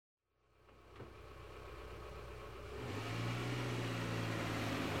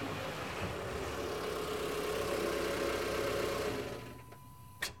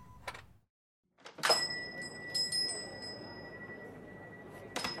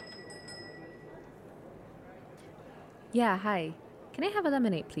Yeah, hi. Can I have a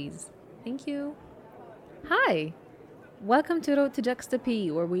lemonade, please? Thank you. Hi. Welcome to Road to Juxtapy,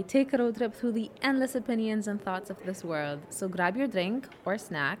 where we take a road trip through the endless opinions and thoughts of this world. So grab your drink or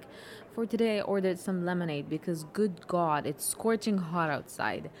snack. For today, I ordered some lemonade because, good God, it's scorching hot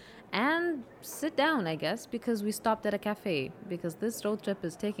outside. And sit down, I guess, because we stopped at a cafe because this road trip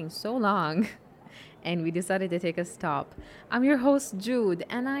is taking so long. And we decided to take a stop. I'm your host, Jude,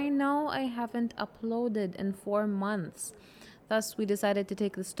 and I know I haven't uploaded in 4 months. Thus, we decided to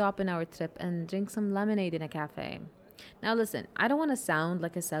take the stop in our trip and drink some lemonade in a cafe. Now, listen, I don't want to sound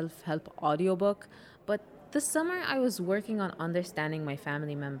like a self help audiobook, but this summer I was working on understanding my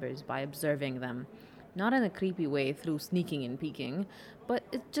family members by observing them. Not in a creepy way through sneaking and peeking, but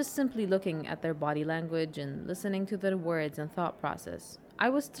it's just simply looking at their body language and listening to their words and thought process. I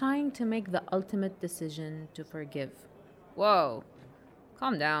was trying to make the ultimate decision to forgive. Whoa,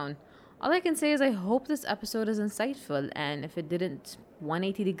 calm down. All I can say is I hope this episode is insightful, and if it didn't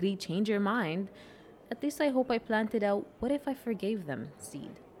 180-degree change your mind, at least I hope I planted out what if I forgave them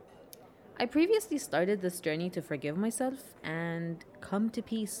seed. I previously started this journey to forgive myself and come to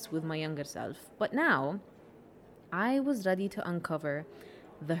peace with my younger self, but now I was ready to uncover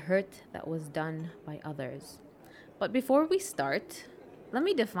the hurt that was done by others. But before we start, let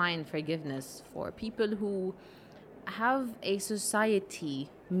me define forgiveness for people who have a society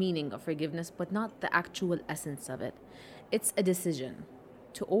meaning of forgiveness, but not the actual essence of it. It's a decision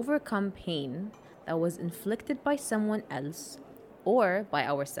to overcome pain that was inflicted by someone else or by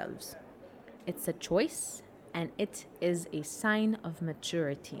ourselves. It's a choice and it is a sign of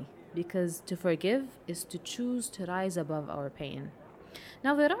maturity because to forgive is to choose to rise above our pain.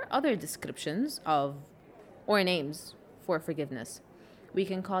 Now, there are other descriptions of or names for forgiveness. We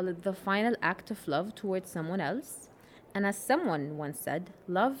can call it the final act of love towards someone else. And as someone once said,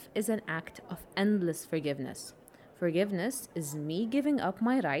 love is an act of endless forgiveness. Forgiveness is me giving up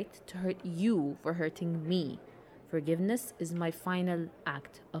my right to hurt you for hurting me. Forgiveness is my final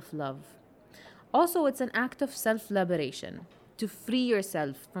act of love. Also, it's an act of self liberation to free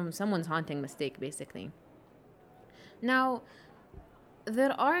yourself from someone's haunting mistake, basically. Now,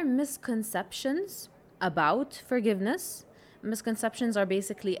 there are misconceptions about forgiveness. Misconceptions are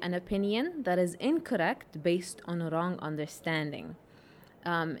basically an opinion that is incorrect based on a wrong understanding.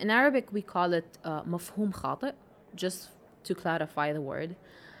 In Arabic, we call it mafhum khati, just to clarify the word.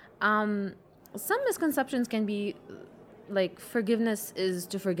 Um, some misconceptions can be like forgiveness is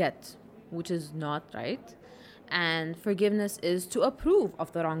to forget, which is not right, and forgiveness is to approve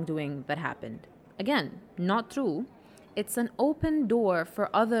of the wrongdoing that happened. Again, not true. It's an open door for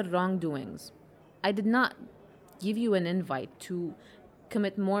other wrongdoings. I did not give you an invite to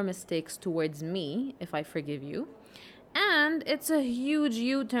commit more mistakes towards me if I forgive you. And it's a huge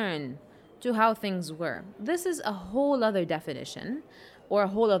U turn to how things were. This is a whole other definition or a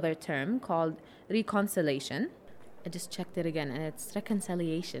whole other term called reconciliation. I just checked it again and it's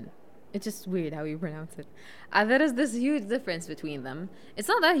reconciliation. It's just weird how you pronounce it. There is this huge difference between them. It's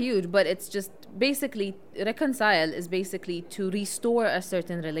not that huge, but it's just basically reconcile is basically to restore a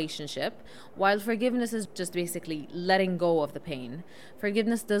certain relationship, while forgiveness is just basically letting go of the pain.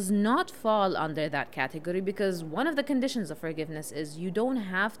 Forgiveness does not fall under that category because one of the conditions of forgiveness is you don't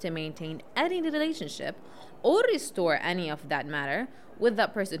have to maintain any relationship or restore any of that matter with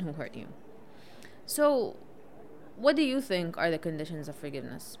that person who hurt you. So, what do you think are the conditions of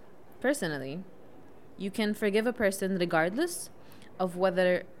forgiveness? Personally, you can forgive a person regardless of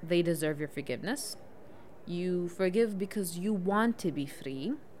whether they deserve your forgiveness. You forgive because you want to be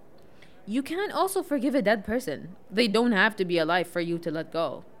free. You can also forgive a dead person. They don't have to be alive for you to let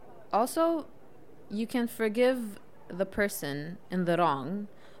go. Also, you can forgive the person in the wrong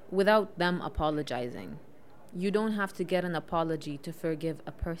without them apologizing. You don't have to get an apology to forgive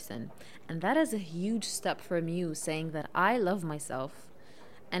a person. And that is a huge step from you saying that I love myself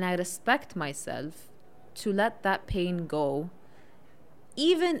and I respect myself to let that pain go,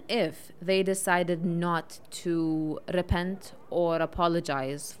 even if they decided not to repent or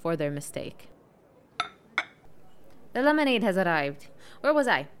apologize for their mistake. The lemonade has arrived. Where was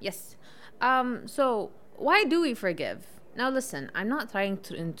I? Yes. So why do we forgive? Now listen, I'm not trying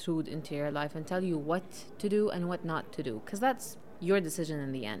to intrude into your life and tell you what to do and what not to do, because that's your decision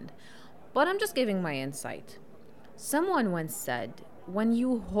in the end. But I'm just giving my insight. Someone once said, when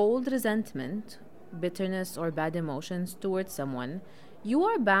you hold resentment, bitterness, or bad emotions towards someone, you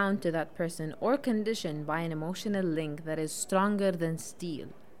are bound to that person or condition by an emotional link that is stronger than steel.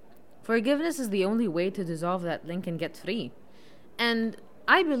 Forgiveness is the only way to dissolve that link and get free. And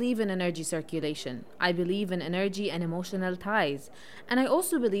I believe in energy circulation. I believe in energy and emotional ties. And I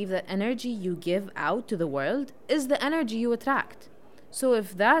also believe that energy you give out to the world is the energy you attract. So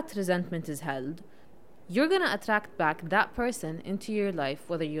if that resentment is held, you're going to attract back that person into your life,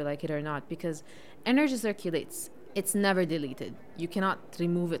 whether you like it or not, because energy circulates. It's never deleted. You cannot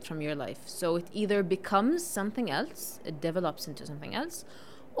remove it from your life. So it either becomes something else, it develops into something else,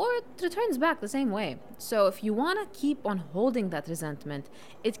 or it returns back the same way. So if you want to keep on holding that resentment,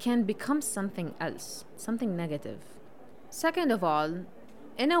 it can become something else, something negative. Second of all,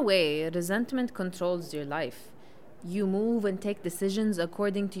 in a way, resentment controls your life. You move and take decisions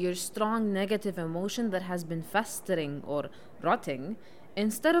according to your strong negative emotion that has been festering or rotting,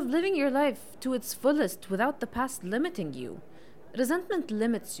 instead of living your life to its fullest without the past limiting you. Resentment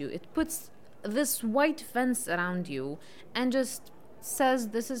limits you. It puts this white fence around you and just says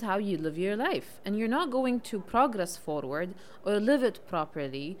this is how you live your life. And you're not going to progress forward or live it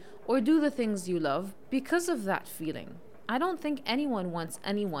properly or do the things you love because of that feeling. I don't think anyone wants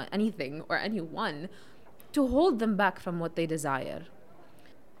anything, or anyone to hold them back from what they desire.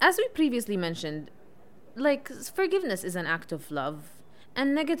 As we previously mentioned, forgiveness is an act of love,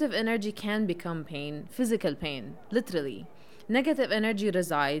 and negative energy can become pain, physical pain, literally. Negative energy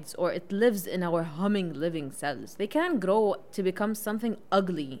resides, or it lives in our humming living cells. They can grow to become something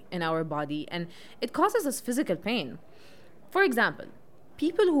ugly in our body, and it causes us physical pain. For example,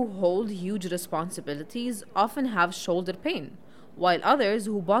 people who hold huge responsibilities often have shoulder pain, while others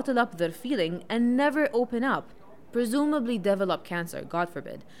who bottle up their feeling and never open up presumably develop cancer, God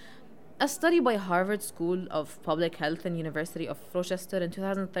forbid. A study by Harvard School of Public Health and University of Rochester in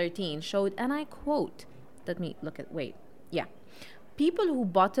 2013 showed, and I quote, people who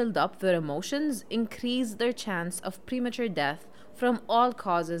bottled up their emotions increased their chance of premature death from all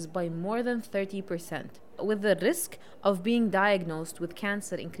causes by more than 30%, with the risk of being diagnosed with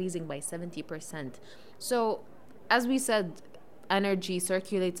cancer increasing by 70%. So, as we said, energy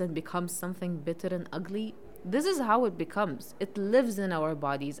circulates and becomes something bitter and ugly. This is how it becomes. It lives in our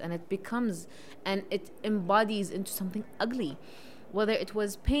bodies and it embodies into something ugly. Whether it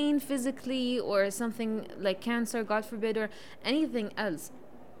was pain physically or something like cancer, God forbid, or anything else.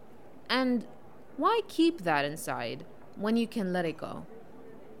 And why keep that inside when you can let it go?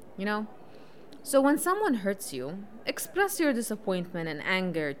 You know? So when someone hurts you, express your disappointment and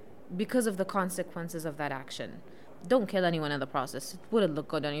anger because of the consequences of that action. Don't kill anyone in the process. It wouldn't look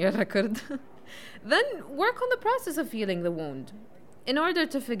good on your record. Then work on the process of healing the wound in order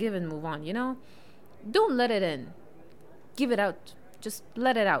to forgive and move on, Don't let it in. Give it out. Just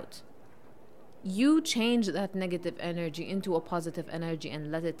let it out. You change that negative energy into a positive energy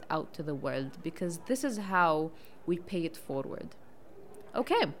and let it out to the world, because this is how we pay it forward.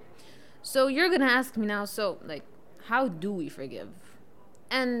 Okay. So you're going to ask me now, how do we forgive?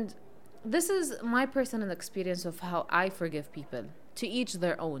 And this is my personal experience of how I forgive people. To each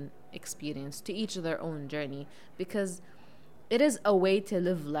their own experience, to each their own journey, because it is a way to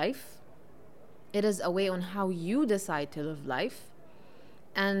live life. It is a way on how you decide to live life.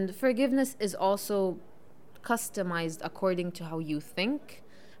 And forgiveness is also customized according to how you think,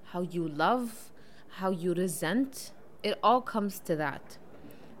 how you love, how you resent. It all comes to that.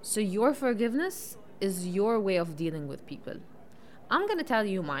 So your forgiveness is your way of dealing with people. I'm going to tell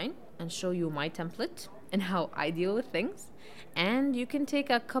you mine and show you my template and how I deal with things. And you can take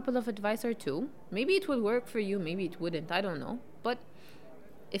a couple of advice or two. Maybe it will work for you, maybe it wouldn't, I don't know. But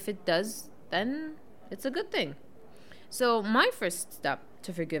if it does, then it's a good thing. So my first step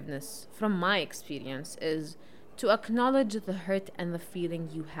to forgiveness, from my experience, is to acknowledge the hurt and the feeling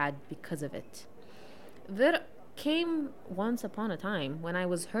you had because of it. There came once upon a time when I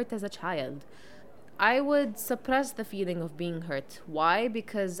was hurt as a child. I would suppress the feeling of being hurt. Why?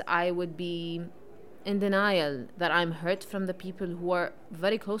 Because I would be in denial that I'm hurt from the people who are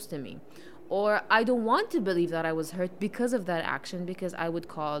very close to me. Or I don't want to believe that I was hurt because of that action, because I would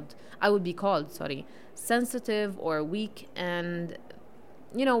be called sensitive or weak. And,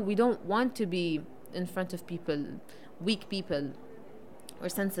 we don't want to be in front of people, weak people, or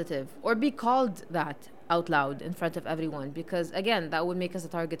sensitive, or be called that out loud in front of everyone, because again, that would make us a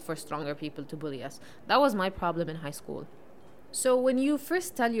target for stronger people to bully us. That was my problem in high school. So when you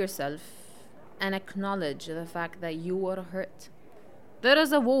first tell yourself and acknowledge the fact that you were hurt, there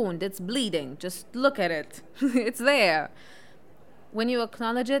is a wound, it's bleeding, just look at it. It's there. When you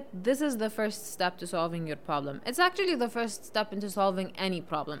acknowledge it, this is the first step to solving your problem. It's actually the first step into solving any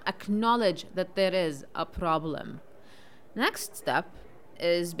problem. Acknowledge that there is a problem. Next step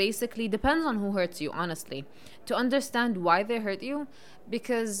is basically depends on who hurts you, honestly. To understand why they hurt you,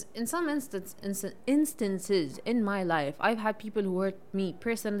 because in some instances in my life, I've had people who hurt me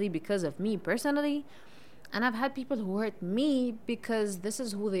personally because of me personally, and I've had people who hurt me because this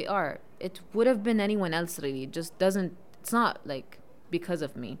is who they are. It would have been anyone else, really. It just doesn't, it's not like because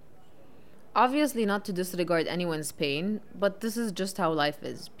of me. Obviously, not to disregard anyone's pain, but this is just how life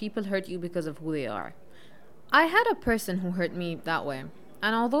is. People hurt you because of who they are. I had a person who hurt me that way,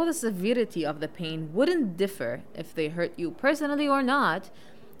 and although the severity of the pain wouldn't differ if they hurt you personally or not,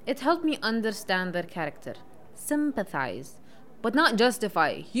 it helped me understand their character, sympathize, but not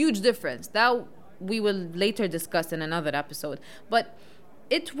justify. Huge difference. That we will later discuss in another episode. But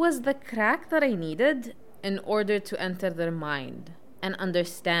it was the crack that I needed in order to enter their mind and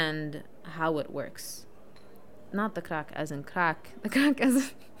understand how it works. Not the crack as in crack, the crack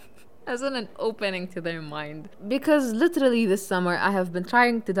as in an opening to their mind. Because literally this summer I have been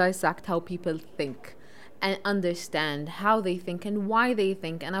trying to dissect how people think and understand how they think and why they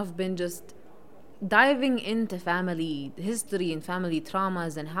think, and I've been just diving into family history and family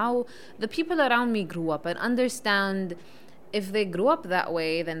traumas and how the people around me grew up, and understand if they grew up that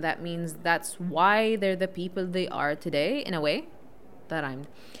way, then that means that's why they're the people they are today, in a way. That rhymed.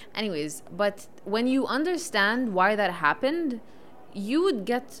 Anyways, but when you understand why that happened, you would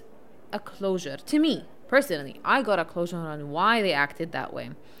get a closure. To me, personally, I got a closure on why they acted that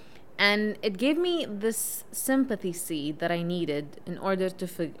way. And it gave me this sympathy seed that I needed in order to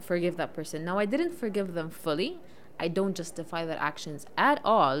forgive that person. Now, I didn't forgive them fully. I don't justify their actions at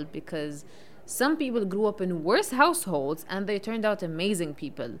all, because some people grew up in worse households and they turned out amazing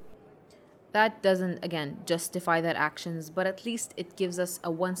people. That doesn't, again, justify their actions, but at least it gives us a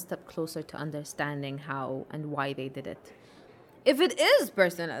one step closer to understanding how and why they did it. If it is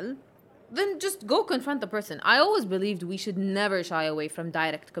personal, then just go confront the person. I always believed we should never shy away from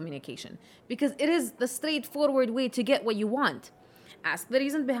direct communication, because it is the straightforward way to get what you want. Ask the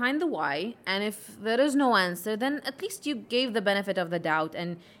reason behind the why, and if there is no answer, then at least you gave the benefit of the doubt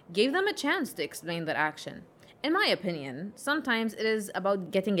and gave them a chance to explain their action. In my opinion, sometimes it is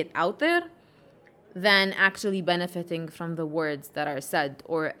about getting it out there than actually benefiting from the words that are said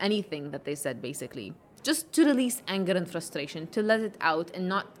or anything that they said, basically. Just to release anger and frustration, to let it out and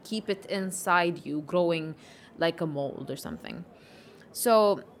not keep it inside you, growing like a mold or something.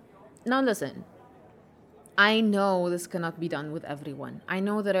 So, now listen. I know this cannot be done with everyone. I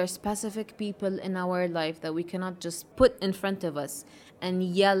know there are specific people in our life that we cannot just put in front of us and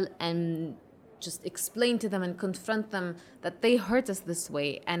yell and just explain to them and confront them that they hurt us this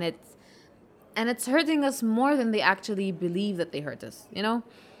way, and it's hurting us more than they actually believe that they hurt us, you know?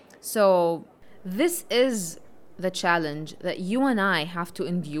 So this is the challenge that you and I have to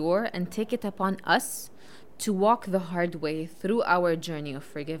endure, and take it upon us to walk the hard way through our journey of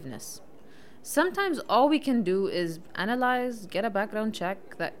forgiveness. Sometimes all we can do is analyze, get a background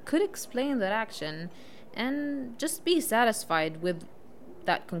check that could explain their action, and just be satisfied with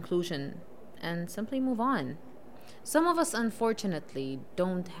that conclusion and simply move on. Some of us, unfortunately,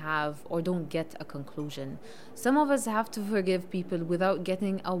 don't have or don't get a conclusion. Some of us have to forgive people without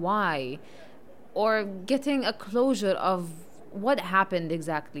getting a why or getting a closure of what happened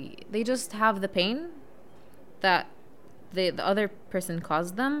exactly. They just have the pain that the other person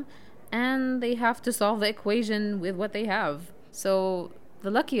caused them, and they have to solve the equation with what they have. So the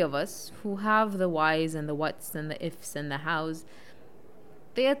lucky of us who have the whys and the whats and the ifs and the hows,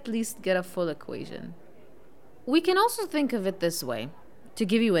 they at least get a full equation. We can also think of it this way. To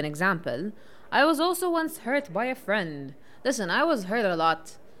give you an example, I was also once hurt by a friend. Listen, I was hurt a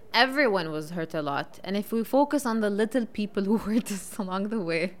lot. Everyone was hurt a lot. And if we focus on the little people who hurt us along the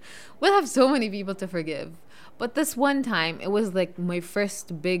way, we'll have so many people to forgive. But this one time, it was like my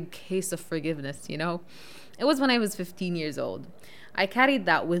first big case of forgiveness, you know? It was when I was 15 years old. I carried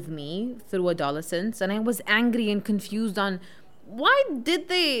that with me through adolescence, and I was angry and confused on why did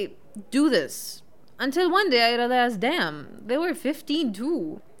they do this? Until one day I realized, damn, they were 15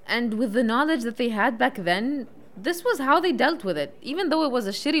 too. And with the knowledge that they had back then, this was how they dealt with it. Even though it was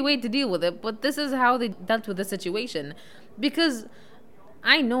a shitty way to deal with it, but this is how they dealt with the situation. Because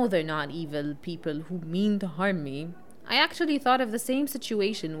I know they're not evil people who mean to harm me. I actually thought if the same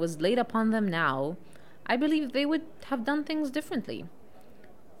situation was laid upon them now, I believe they would have done things differently.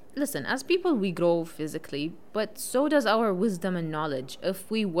 Listen, as people we grow physically, but so does our wisdom and knowledge if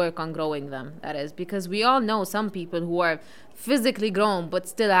we work on growing them, that is, because we all know some people who are physically grown but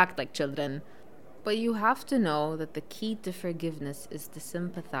still act like children. But you have to know that the key to forgiveness is to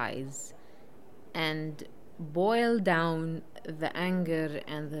sympathize and boil down the anger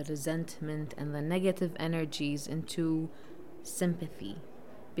and the resentment and the negative energies into sympathy.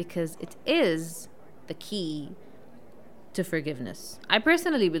 because it is the key to forgiveness. I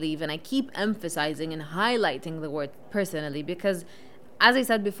personally believe, and I keep emphasizing and highlighting the word personally, because as I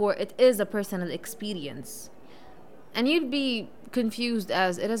said before, it is a personal experience. And you'd be confused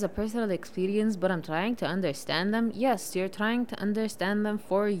as it is a personal experience, but I'm trying to understand them. Yes, you're trying to understand them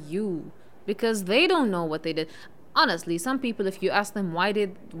for you because they don't know what they did. Honestly, some people, if you ask them why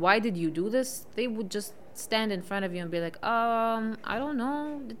did you do this, they would just stand in front of you and be like, I don't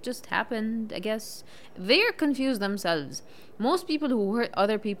know, it just happened, I guess. They're confused themselves. Most people who hurt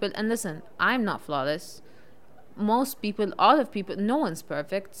other people, and listen, I'm not flawless. Most people, all of people, no one's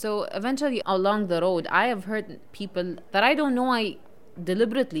perfect. So eventually along the road, I have hurt people that I don't know I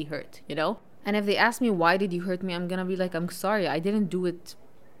deliberately hurt. And if they ask me, why did you hurt me? I'm gonna be like, I'm sorry, I didn't do it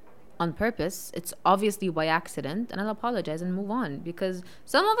on purpose. It's obviously by accident, and I'll apologize and move on. Because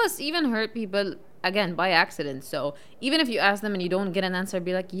some of us even hurt people, again, by accident. So even if you ask them and you don't get an answer,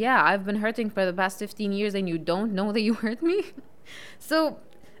 be like, yeah, I've been hurting for the past 15 years and you don't know that you hurt me. So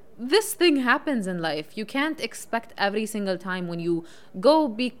this thing happens in life. You can't expect every single time when you go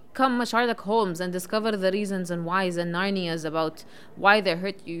become a Sherlock Holmes and discover the reasons and whys and Narnias about why they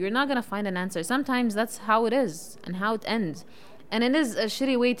hurt you. You're not going to find an answer. Sometimes that's how it is and how it ends. And it is a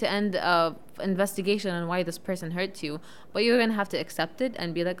shitty way to end a investigation on why this person hurt you. But you're going to have to accept it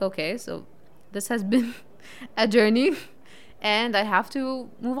and be like, okay, so this has been a journey and I have to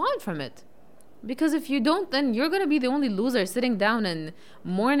move on from it. Because if you don't, then you're going to be the only loser sitting down and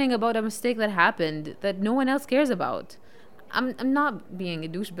mourning about a mistake that happened that no one else cares about. I'm not being a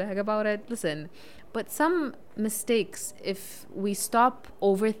douchebag about it. Listen, but some mistakes, if we stop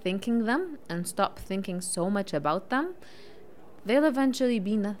overthinking them and stop thinking so much about them, they'll eventually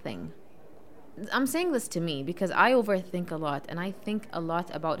be nothing. I'm saying this to me because I overthink a lot, and I think a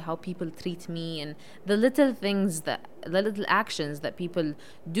lot about how people treat me and the little actions that people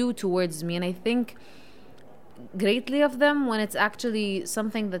do towards me. And I think greatly of them when it's actually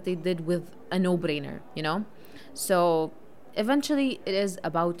something that they did with a no-brainer. So eventually it is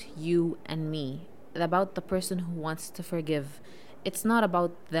about you and me, about the person who wants to forgive. It's not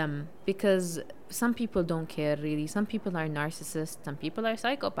about them, because some people don't care really. Some people are narcissists, some people are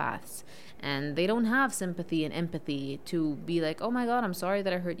psychopaths, and they don't have sympathy and empathy to be like, oh my god, I'm sorry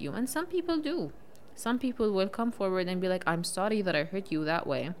that I hurt you. And some people do. Some people will come forward and be like, I'm sorry that I hurt you that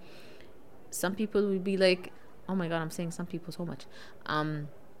way. Some people will be like, oh my god, I'm saying some people so much.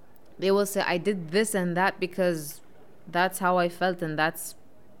 They will say, I did this and that because that's how I felt and that's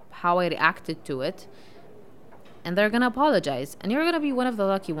how I reacted to it. And they're going to apologize. And you're going to be one of the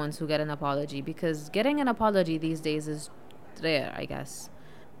lucky ones who get an apology, because getting an apology these days is rare, I guess.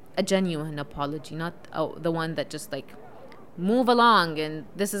 A genuine apology, not the one that just like, move along and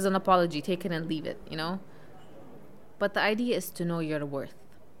this is an apology, take it and leave it. But the idea is to know your worth.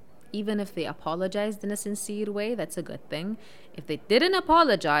 Even if they apologized in a sincere way, that's a good thing. If they didn't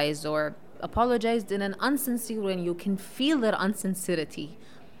apologize or apologized in an unsincere way and you can feel their insincerity,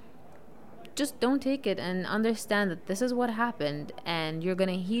 just don't take it and understand that this is what happened, and you're going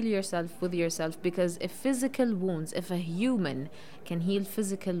to heal yourself with yourself. Because if a human can heal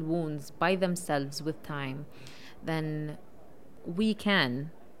physical wounds by themselves with time, then we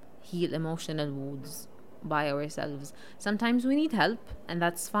can heal emotional wounds by ourselves. Sometimes we need help, and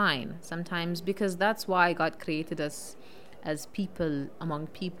that's fine. Sometimes, because that's why God created us as people among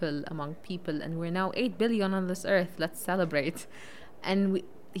people, and we're now 8 billion on this earth. Let's celebrate. And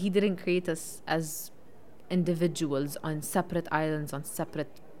He didn't create us as individuals on separate islands, on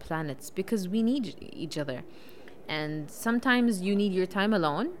separate planets, because we need each other. And sometimes you need your time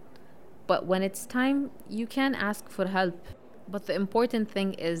alone, but when it's time, you can ask for help. But the important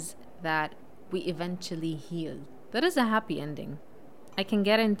thing is that we eventually heal. That is a happy ending. I can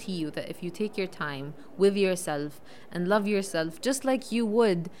guarantee you that if you take your time with yourself and love yourself just like you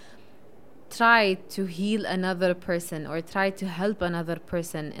would try to heal another person or try to help another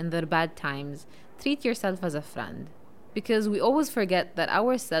person in their bad times, treat yourself as a friend. Because we always forget that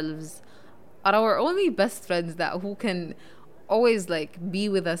ourselves are our only best friends, who can always be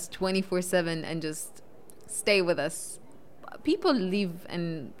with us 24/7 and just stay with us. People leave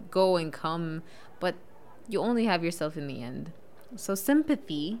and go and come, but you only have yourself in the end. So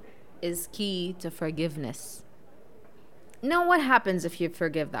sympathy is key to forgiveness. Now, what happens if you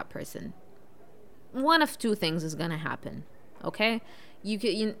forgive that person? One of two things is gonna happen, okay? You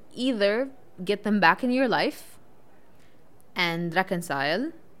can either get them back in your life and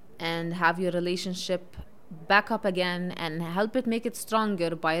reconcile and have your relationship back up again and help it make it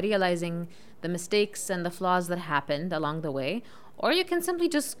stronger by realizing the mistakes and the flaws that happened along the way, or you can simply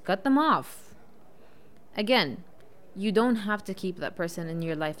just cut them off. Again, You don't have to keep that person in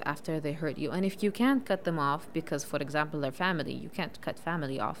your life after they hurt you. And if you can't cut them off because, for example, they're family, you can't cut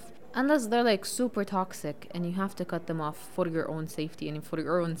family off. Unless they're like super toxic and you have to cut them off for your own safety and for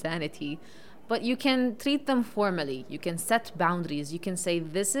your own sanity. But you can treat them formally. You can set boundaries. You can say,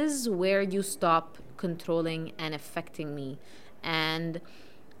 this is where you stop controlling and affecting me. And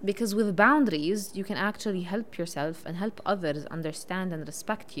because with boundaries, you can actually help yourself and help others understand and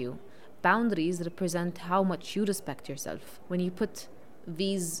respect you. Boundaries represent how much you respect yourself. When you put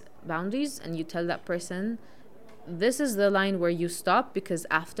these boundaries and you tell that person, this is the line where you stop, because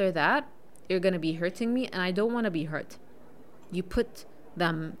after that, you're going to be hurting me and I don't want to be hurt. You put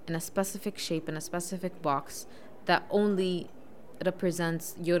them in a specific shape, in a specific box that only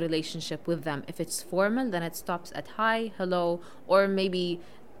represents your relationship with them. If it's formal, then it stops at hi, hello, or maybe,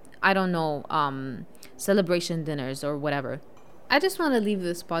 I don't know, celebration dinners or whatever. I just want to leave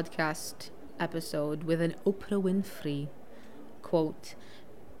this podcast episode with an Oprah Winfrey quote,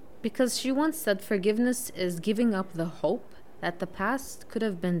 because she once said, forgiveness is giving up the hope that the past could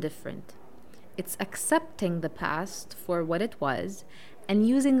have been different. It's accepting the past for what it was and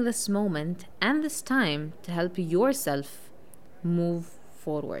using this moment and this time to help yourself move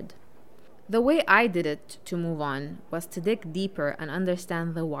forward. The way I did it to move on was to dig deeper and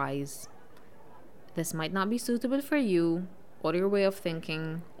understand the whys. This might not be suitable for you or your way of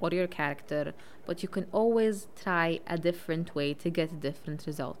thinking or your character, but you can always try a different way to get a different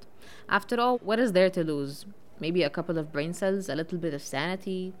result. After all, what is there to lose? Maybe a couple of brain cells, a little bit of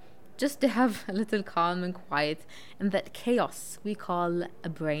sanity, just to have a little calm and quiet in that chaos we call a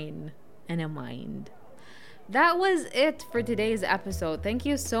brain and a mind. That was it for today's episode. Thank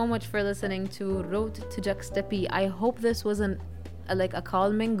you so much for listening to Road to Juxtapy. I hope this was a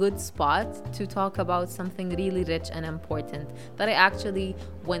calming, good spot to talk about something really rich and important that I actually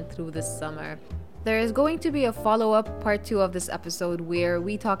went through this summer. There is going to be a follow-up part 2 of this episode where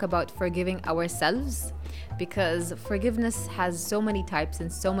we talk about forgiving ourselves, because forgiveness has so many types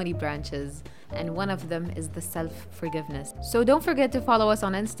and so many branches, and one of them is the self-forgiveness. So don't forget to follow us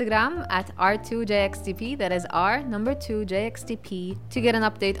on Instagram at R2JXTP, that is R2JXTP, to get an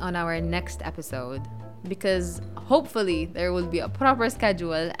update on our next episode. Because hopefully there will be a proper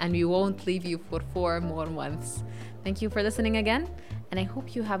schedule and we won't leave you for 4 more months. Thank you for listening again, and I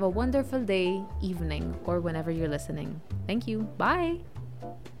hope you have a wonderful day, evening, or whenever you're listening. Thank you. Bye.